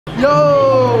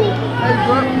Yo! Hey,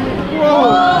 bro.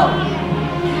 Whoa!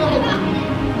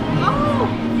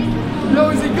 Yo,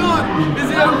 is he good? Is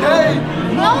he okay?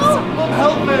 Mom,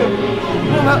 help him.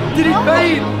 Mom, help. Did he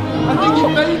faint? I think he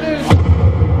fainted.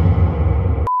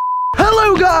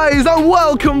 Hello guys and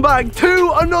welcome back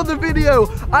to another video.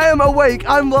 I am awake,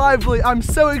 I'm lively, I'm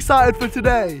so excited for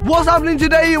today. What's happening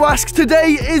today, you ask?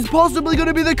 Today is possibly going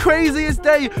to be the craziest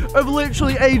day of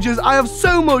literally ages. I have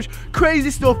so much crazy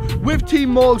stuff with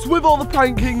Team Morgz, with all the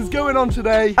prank kings going on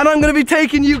today. And I'm going to be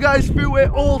taking you guys through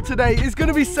it all today. It's going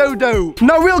to be so dope.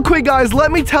 Now real quick guys,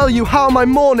 let me tell you how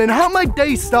my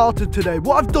day started today.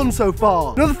 What I've done so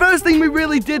far. Now the first thing we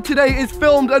really did today is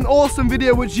filmed an awesome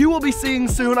video which you will be seeing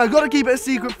soon. I've got to keep it a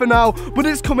secret for now, but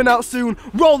it's coming out soon.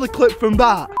 Roll the clip from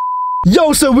that.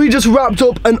 Yo, so we just wrapped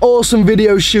up an awesome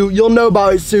video shoot. You'll know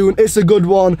about it soon. It's a good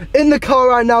one. In the car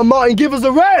right now, Martin, give us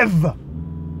a rev.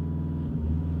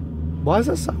 Why does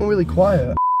that sound really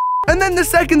quiet? And then the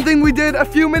second thing we did a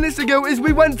few minutes ago is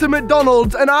we went to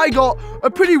McDonald's and I got a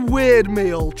pretty weird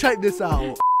meal. Check this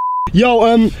out.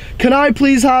 Yo, can I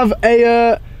please have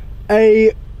a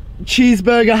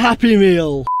cheeseburger Happy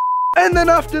Meal? And then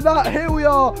after that, here we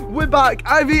are, we're back.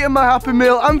 I've eaten my Happy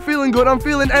Meal, I'm feeling good, I'm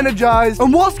feeling energized.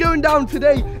 And what's going down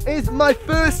today is my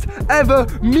first ever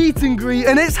meet and greet,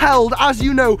 and it's held, as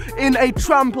you know, in a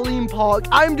trampoline park.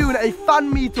 I'm doing a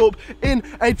fan meetup in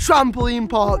a trampoline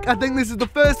park. I think this is the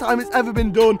first time it's ever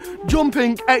been done.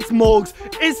 Jumping x Morgz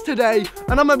is today,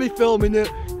 and I'm gonna be filming it,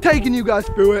 taking you guys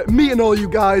through it, meeting all you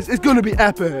guys. It's gonna be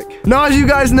epic. Now, as you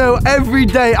guys know, every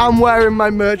day I'm wearing my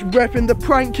merch, repping the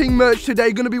Prank King merch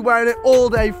today, gonna be wearing it all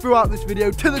day throughout this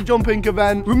video to the Jumping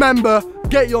event. Remember,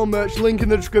 get your merch, link in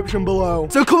the description below.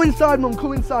 So come inside, Mum,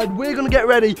 come inside. We're gonna get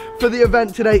ready for the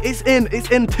event today. It's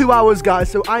in 2 hours, guys,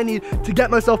 so I need to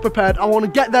get myself prepared. I wanna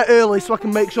get there early so I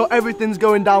can make sure everything's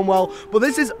going down well. But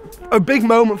this is a big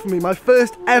moment for me, my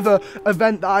first ever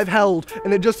event that I've held,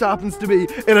 and it just happens to be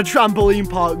in a trampoline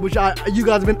park, which you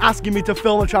guys have been asking me to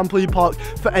film a trampoline park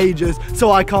for ages,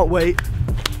 so I can't wait.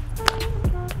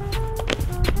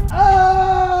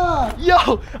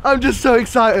 Yo, I'm just so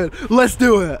excited. Let's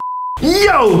do it.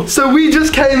 Yo, so we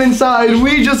just came inside,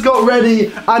 we just got ready,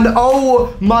 and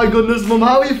oh my goodness, Mum,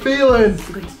 how are you feeling?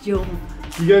 I'm going to jump.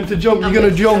 You're going to jump? You're going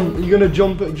to jump? You're going to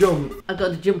jump at jump? I've got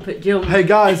to jump at jump. Hey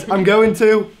guys, I'm going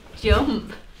to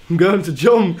jump. I'm going to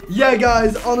jump. Yeah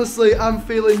guys, honestly, I'm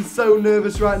feeling so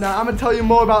nervous right now. I'm going to tell you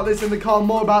more about this in the car,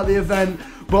 more about the event.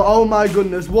 But oh my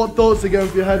goodness, what thoughts are going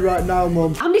through your head right now,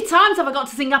 Mum? How many times have I got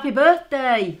to sing happy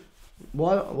birthday?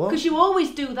 What? Because you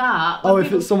always do that. Oh,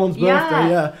 if it's someone's birthday,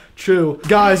 yeah, true.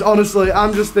 Guys, honestly,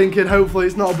 I'm just thinking, hopefully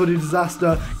it's not a bloody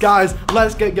disaster. Guys,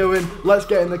 let's get going, let's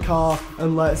get in the car,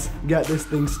 and let's get this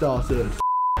thing started.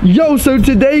 Yo, so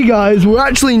today, guys, we're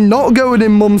actually not going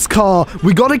in Mum's car.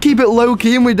 We gotta keep it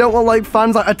low-key, and we don't want, like,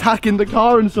 fans, like, attacking the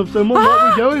car and stuff. So, Mum, what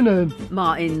are we going in?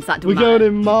 Martin's, that We're going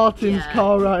in Martin's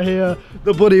car right here.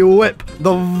 The bloody whip,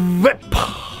 the whip.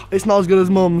 It's not as good as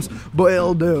Mum's, but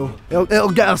it'll do. It'll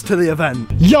get us to the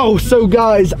event. Yo, so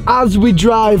guys, as we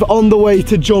drive on the way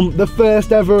to Jump, the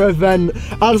first ever event,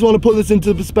 I just want to put this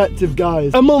into perspective,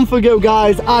 guys. A month ago,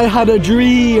 guys, I had a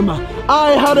dream.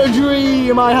 I had a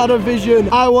dream. I had a vision.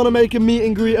 I want to make a meet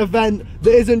and greet event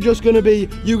that isn't just going to be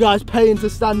you guys paying to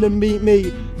stand and meet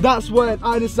me. That's when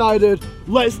I decided,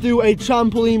 let's do a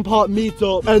trampoline park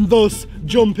meetup, and thus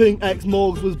Jumping x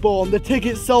Morgz was born. The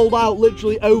tickets sold out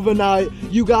literally overnight.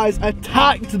 You guys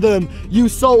attacked them. You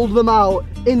sold them out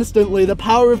instantly. The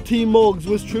power of Team Morgz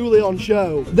was truly on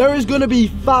show. There is going to be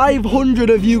 500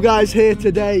 of you guys here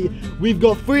today. We've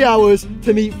got 3 hours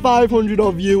to meet 500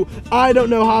 of you. I don't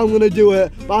know how I'm going to do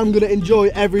it, but I'm going to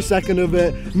enjoy every second of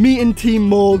it. Meeting Team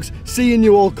Morgz, seeing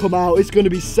you all come out, it's going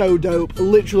to be so dope.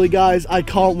 Literally, guys, I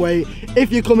can't wait.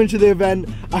 If you're coming to the event,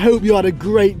 I hope you had a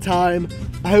great time.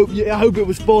 I hope it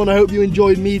was fun. I hope you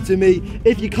enjoyed meeting me.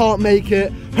 If you can't make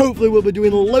it, hopefully we'll be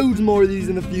doing loads more of these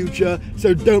in the future,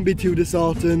 so don't be too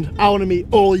disheartened. I want to meet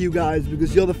all you guys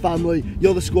because you're the family,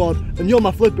 you're the squad, and you're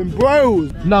my flipping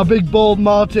bros. Now Big Bald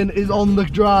Martin is on the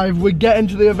drive. We're getting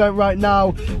to the event right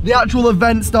now. The actual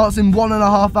event starts in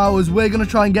 1.5 hours. We're going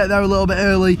to try and get there a little bit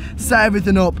early, set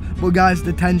everything up, but guys,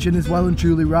 the tension is well and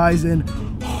truly rising.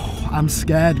 I'm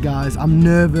scared, guys. I'm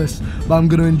nervous, but I'm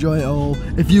gonna enjoy it all.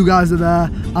 If you guys are there,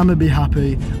 I'm gonna be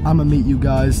happy. I'm gonna meet you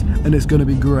guys, and it's gonna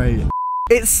be great.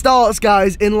 It starts,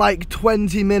 guys, in like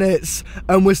 20 minutes,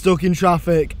 and we're stuck in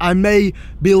traffic. I may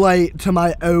be late to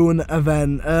my own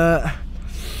event.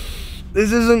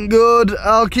 This isn't good.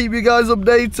 I'll keep you guys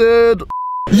updated.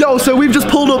 Yo, so we've just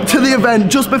pulled up to the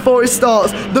event just before it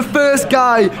starts. The first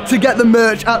guy to get the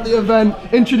merch at the event.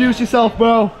 Introduce yourself,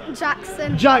 bro.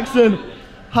 Jackson. Jackson.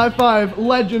 High five,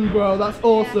 legend, bro. That's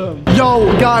awesome.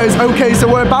 Yo, guys, okay, so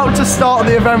we're about to start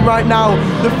the event right now.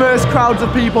 The first crowds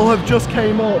of people have just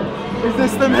came up. Is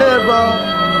this them here, bro?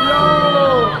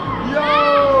 Yo,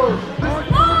 yo.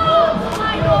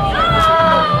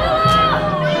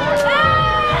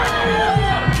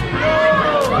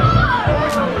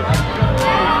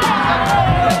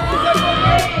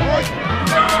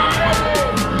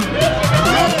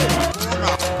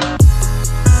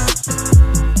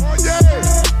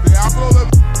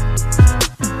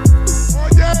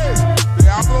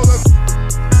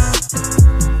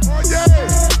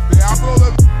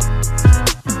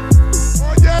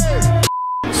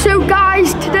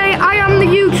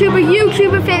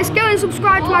 YouTuber Face, go and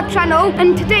subscribe to my channel,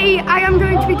 and today I am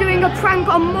going to be doing a prank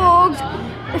on Morgz,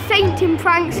 a fainting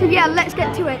prank, so yeah, let's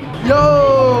get to it.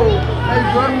 Yo! Hey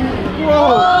bro!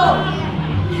 Whoa!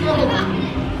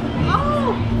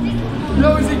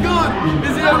 Yo, is he good?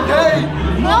 Is he okay?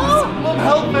 Mom,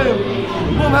 help him!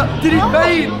 Mom, help. Did he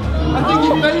faint? I think he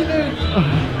fainted!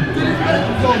 Did he faint?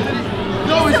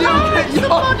 Yo, is he okay? Yo!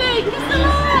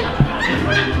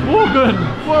 Morgan,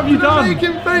 what have you done? Make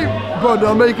him faint. Bro,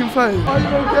 don't make him faint. Are you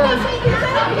okay?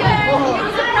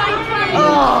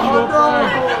 Oh, no.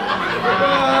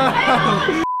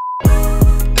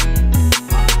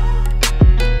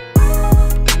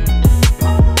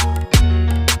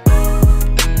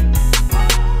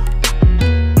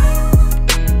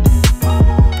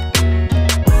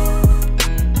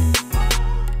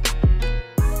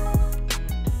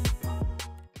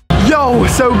 Yo,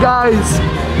 so guys,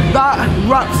 that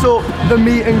wraps up the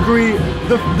meet and greet,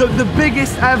 the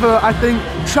biggest ever, I think,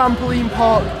 trampoline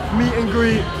park meet and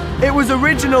greet. It was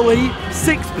originally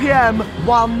 6 PM,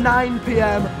 while 9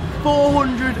 PM,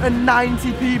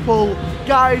 490 people.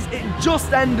 Guys, it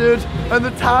just ended, and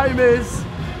the time is...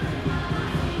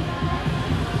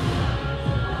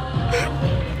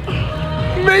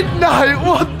 midnight,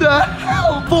 what the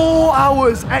hell? 4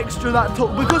 hours extra that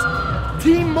took, because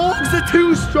Team Morgz are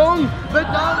too strong. They're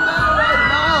down there right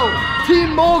now.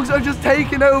 Team Morgz are just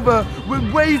taking over. We're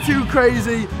way too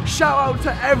crazy. Shout out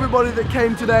to everybody that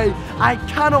came today. I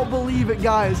cannot believe it,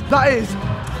 guys. That is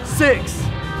 6,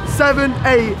 7,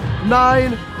 8,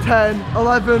 9, 10,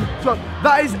 11, 12.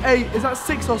 That is 8. Is that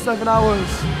 6 or 7 hours?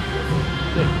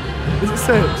 6. Is it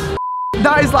 6?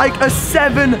 That is like a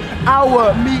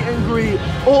 7-hour meet and greet.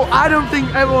 Or I don't think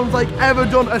everyone's like ever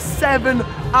done a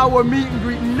 7-hour meet and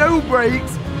greet. No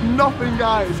breaks, nothing,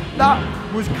 guys. That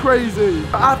was crazy.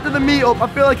 After the meetup, I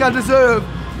feel like I deserve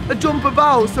a jump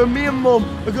about. So me and Mum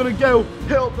are gonna go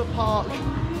hit up the park.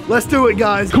 Let's do it,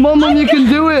 guys. Come on, Mum, you can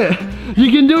do it. You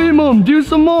can do it, Mum. Do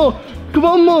some more. Come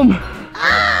on, Mum.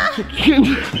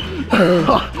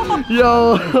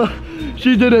 Yo,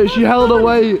 she did it. She held her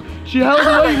weight. She held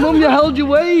her weight, Mum, you held your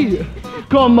weight.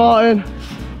 Come on, Martin.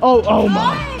 Oh,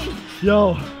 Martin.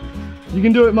 Yo, you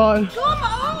can do it, Martin. Come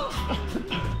on.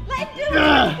 Let's do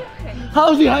it.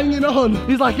 How's he hanging on?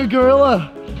 He's like a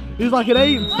gorilla. He's like an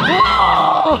ape.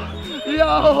 Oh,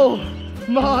 yo,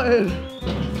 Martin.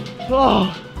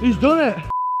 Oh, he's done it.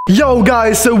 Yo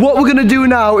guys, so what we're gonna do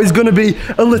now is gonna be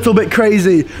a little bit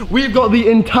crazy. We've got the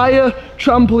entire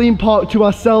trampoline park to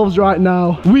ourselves right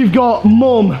now. We've got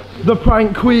Mum, the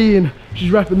prank queen.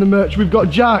 She's repping the merch. We've got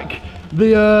Jack,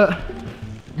 the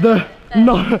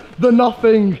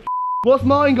nothing. What's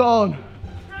Martin got on?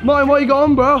 Martin, what you got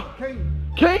on, bro?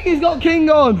 King, he's got King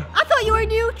on. I thought you were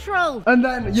neutral. And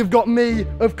then you've got me,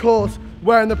 of course,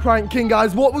 wearing the prank King,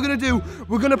 guys. What we're gonna do,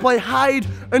 we're gonna play hide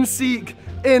and seek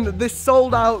in this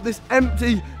sold out, this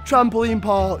empty trampoline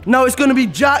park. Now it's gonna be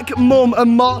Jack, Mum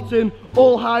and Martin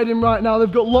all hiding right now.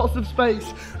 They've got lots of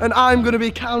space and I'm gonna be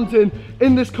counting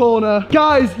in this corner.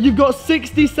 Guys, you've got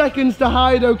 60 seconds to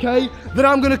hide, okay? Then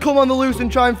I'm gonna come on the loose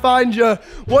and try and find you.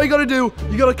 What you gotta do,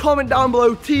 you gotta comment down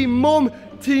below Team Mum,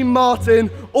 Team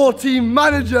Martin or Team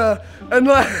Manager, and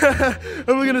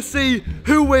we're gonna see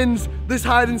who wins this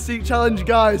hide and seek challenge,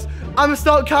 guys. I'm gonna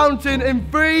start counting in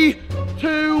 3,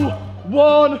 2,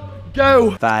 1,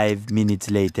 go. 5 minutes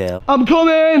later. I'm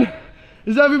coming.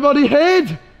 Is everybody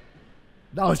hid?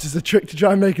 That was just a trick to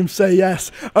try and make him say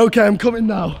yes. Okay, I'm coming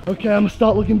now. Okay, I'm gonna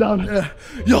start looking down here.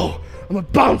 Yo, I'm gonna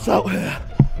bounce out here.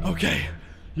 Okay.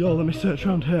 Yo, let me search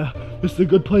around here. This is a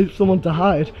good place for someone to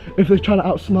hide if they're trying to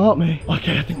outsmart me.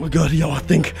 Okay, I think we're good. Yo, I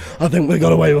think we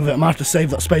got away with it. I might have to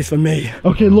save that space for me.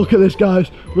 Okay, look at this, guys.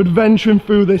 We're adventuring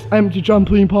through this empty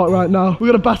trampoline park right now. We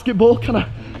got a basketball. Can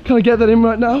I get that in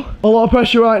right now? A lot of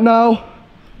pressure right now.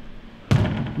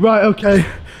 Right, okay.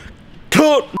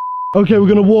 Cut! Okay, we're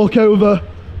gonna walk over.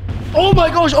 Oh my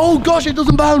gosh, it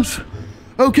doesn't bounce.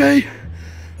 Okay,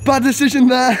 bad decision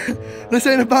there. This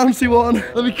ain't a bouncy one.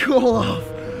 Let me crawl off.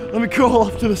 Let me crawl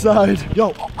off to the side.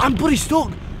 Yo, I'm bloody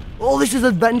stuck. Oh, this is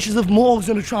Adventures of Morgz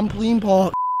in a trampoline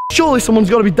park. Surely someone's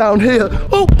got to be down here.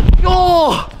 Oh,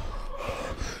 oh.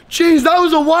 Jeez, that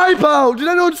was a wipeout. Did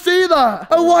anyone see that?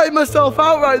 I wiped myself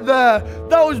out right there.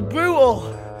 That was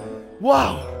brutal.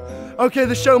 Wow. Okay,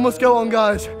 the show must go on,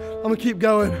 guys. I'm gonna keep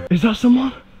going. Is that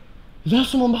someone? Is there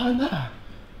someone behind there?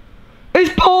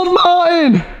 It's Bald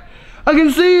Martin! I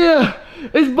can see you!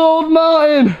 It's Bald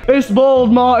Martin! It's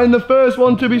Bald Martin, the first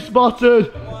one to be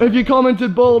spotted. If you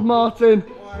commented Bald Martin,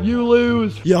 you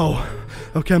lose. Yo,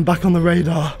 okay, I'm back on the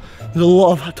radar. There's a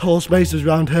lot of tall spaces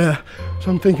around here, so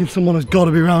I'm thinking someone has got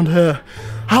to be around here.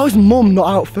 How is Mum not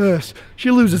out first? She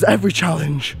loses every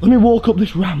challenge. Let me walk up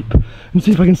this ramp and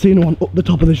see if I can see anyone up the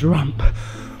top of this ramp.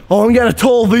 Oh, I'm getting a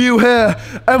tall view here.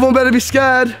 Everyone better be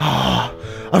scared. Oh,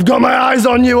 I've got my eyes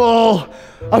on you all.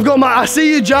 I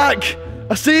see you, Jack.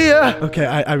 I see you. Okay,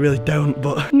 I really don't,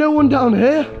 but no one down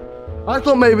here. I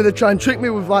thought maybe they'd try and trick me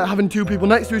with like having two people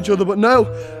next to each other, but no.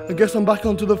 I guess I'm back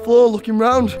onto the floor looking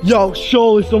round. Yo,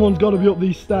 surely someone's got to be up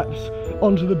these steps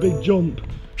onto the big jump.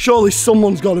 Surely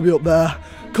someone's got to be up there.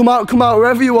 Come out,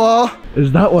 wherever you are.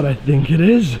 Is that what I think it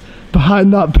is?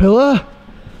 Behind that pillar?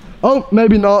 Oh,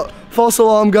 maybe not. False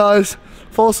alarm, guys.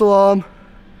 False alarm.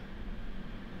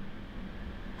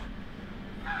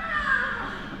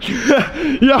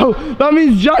 Yo, that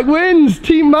means Jack wins.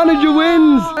 Team manager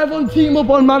wins. Everyone team up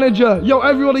on manager. Yo,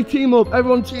 everybody team up.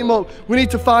 Everyone team up. We need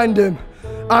to find him.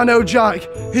 I know Jack.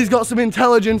 He's got some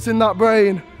intelligence in that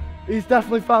brain. He's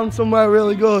definitely found somewhere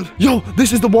really good. Yo,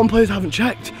 this is the one place I haven't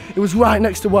checked. It was right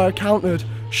next to where I counted.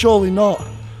 Surely not.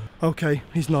 Okay,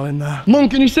 he's not in there. Mum,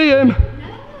 can you see him?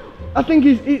 I think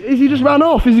is he just ran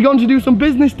off? Is he going to do some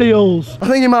business deals? I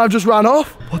think he might have just ran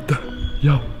off. What the?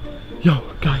 Yo,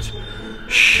 guys.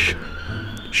 Shh.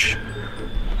 Shh.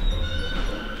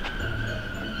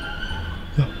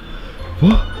 Yo.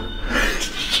 What?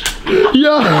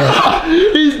 Yo,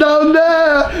 he's down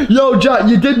there. Yo, Jack,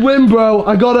 you did win, bro.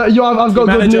 I've got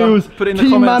good news. Put it in the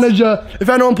team comments. manager. If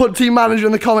anyone put team manager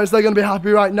in the comments, they're gonna be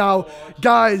happy right now.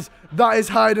 Guys, that is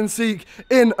hide and seek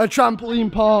in a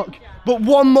trampoline park. But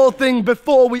one more thing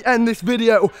before we end this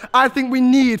video. I think we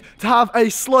need to have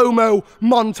a slow-mo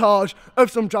montage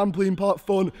of some trampoline park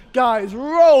fun. Guys,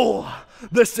 roll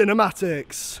the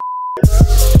cinematics.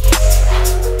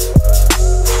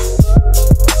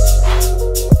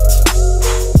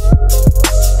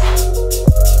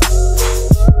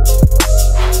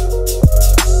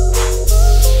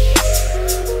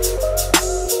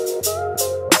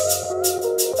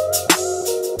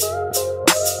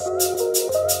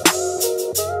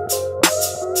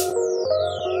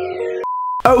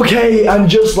 Okay, and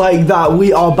just like that,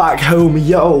 we are back home.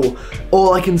 Yo,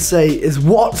 all I can say is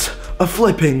what a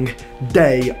flipping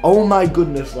day. Oh my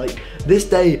goodness, like this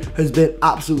day has been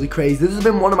absolutely crazy. This has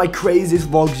been one of my craziest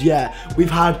vlogs yet.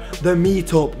 We've had the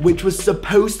meetup, which was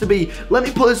supposed to be, let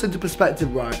me put this into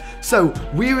perspective, right? So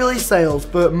we released sales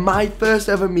for my first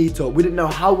ever meetup. We didn't know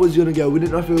how it was gonna go. We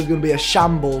didn't know if it was gonna be a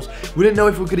shambles. We didn't know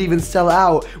if we could even sell it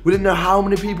out. We didn't know how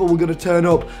many people were gonna turn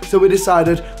up. So we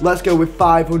decided, let's go with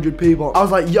 500 people. I was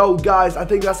like, yo guys, I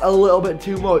think that's a little bit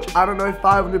too much. I don't know if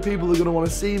 500 people are gonna wanna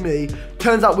see me.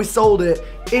 Turns out we sold it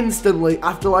instantly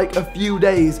after like a few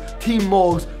days. Team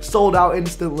Morgz sold out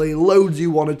instantly. Loads you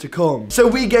wanted to come. So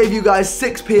we gave you guys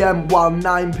 6 p.m. while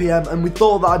 9 p.m. and we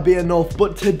thought that'd be enough.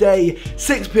 But today,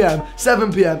 6 p.m.,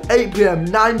 7 p.m., 8 p.m.,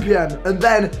 9 p.m. and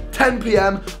then 10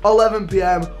 p.m., 11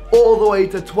 p.m. all the way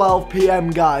to 12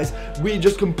 p.m. guys. We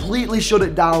just completely shut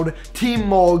it down. Team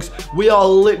Morgz, we are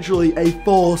literally a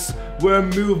force. We're a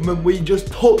movement. We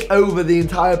just took over the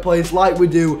entire place like we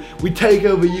do. We take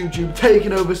over YouTube,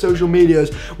 taking over social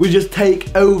medias. We just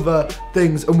take over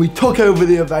things and we took over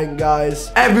the event,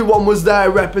 guys. Everyone was there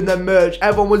repping their merch.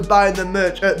 Everyone was buying their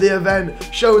merch at the event,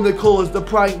 showing the colours, the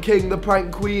prank king, the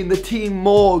prank queen, the Team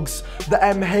Morgz, the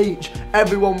MH,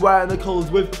 everyone wearing the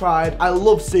colours with pride. I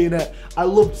love seeing it. I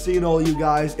loved seeing all you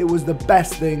guys. It was the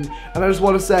best thing. And I just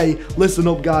want to say, listen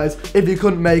up guys, if you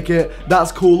couldn't make it,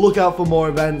 that's cool. Look out for more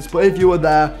events. But if you were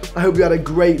there, I hope you had a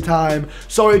great time.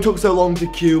 Sorry it took so long to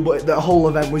queue, but the whole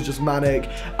event was just manic.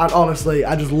 And honestly,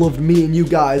 I just loved meeting you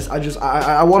guys.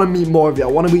 I want to meet more of you. I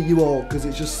want to meet you all because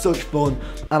it's just such fun.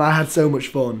 And I had so much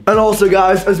fun. And also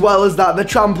guys, as well as that, the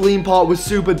trampoline part was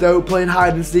super dope. Playing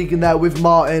hide and seek in there with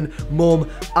Martin, Mum,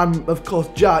 and of course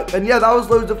Jack. And yeah, that was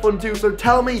loads of fun too. So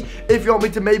tell me if you want me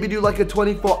to maybe do like a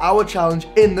 24-hour challenge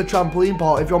in the trampoline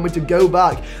part. If you want me to go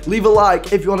back, leave a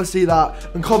like if you want to see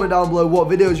that. And comment down below what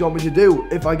videos you want me to do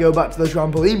if I go back to the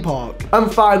trampoline park.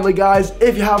 And finally guys,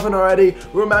 if you haven't already,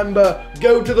 remember,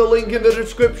 go to the link in the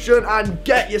description and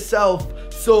get yourself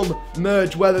some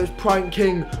merch, whether it's Prank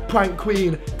King, Prank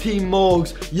Queen, Team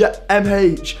Morgz, yeah,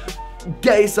 MH.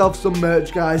 Get yourself some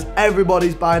merch, guys.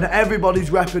 Everybody's buying it, everybody's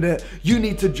repping it. You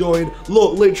need to join.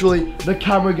 Look, literally, the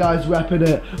camera guy's repping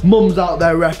it. Mum's out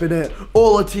there repping it.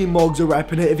 All the Team Morgz are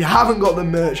repping it. If you haven't got the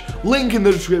merch, link in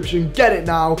the description. Get it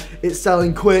now. It's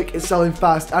selling quick, it's selling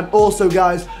fast. And also,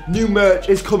 guys, new merch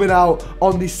is coming out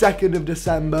on the 2nd of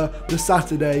December, the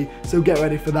Saturday. So get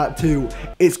ready for that too.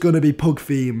 It's gonna be pug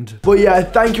themed. But yeah,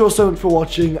 thank you all so much for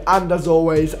watching. And as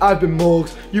always, I've been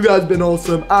Morgz. You guys have been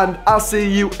awesome. And I'll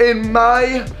see you in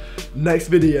my next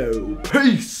video.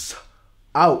 Peace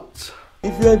out.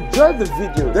 If you enjoyed the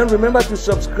video, then remember to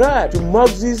subscribe to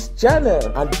Morgz's channel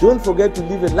and don't forget to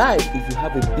leave a like if you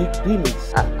have a big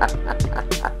penis.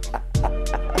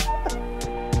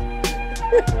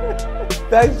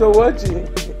 Thanks for watching.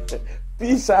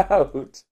 Peace out.